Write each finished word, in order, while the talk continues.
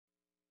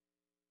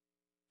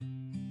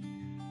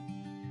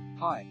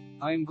Hi,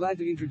 I am glad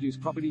to introduce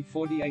property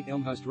 48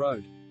 Elmhurst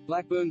Road,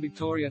 Blackburn,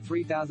 Victoria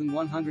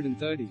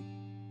 3130.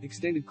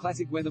 Extended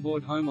classic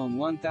weatherboard home on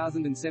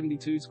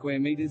 1072 square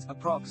meters,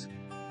 approx.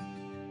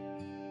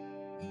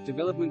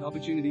 Development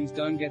opportunities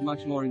don't get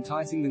much more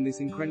enticing than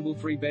this incredible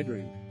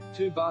 3-bedroom,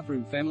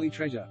 2-bathroom family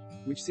treasure,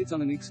 which sits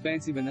on an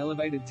expansive and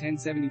elevated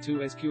 1072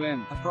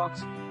 SQM,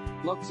 approx.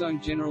 Block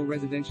Zone General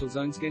Residential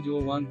Zone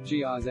Schedule 1,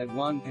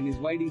 GRZ1, and is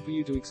waiting for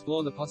you to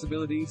explore the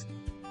possibilities.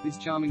 This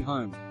charming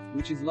home,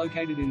 which is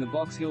located in the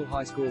Box Hill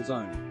High School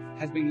zone,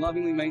 has been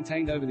lovingly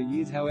maintained over the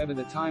years. However,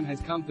 the time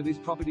has come for this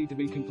property to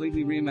be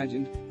completely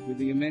reimagined, with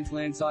the immense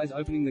land size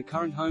opening the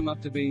current home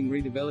up to being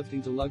redeveloped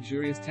into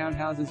luxurious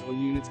townhouses or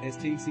units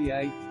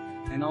STCA.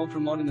 An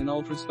ultra-modern and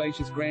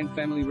ultra-spacious grand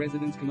family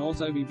residence can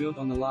also be built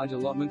on the large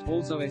allotment,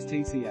 also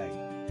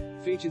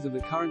STCA. Features of the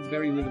current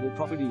very livable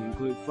property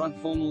include front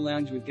formal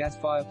lounge with gas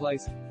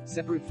fireplace,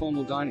 separate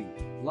formal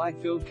dining,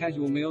 light-filled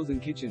casual meals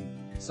and kitchen,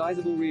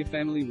 sizable rear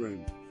family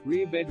room,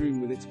 rear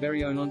bedroom with its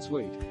very own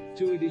ensuite,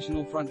 2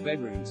 additional front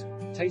bedrooms,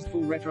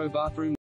 tasteful retro bathroom,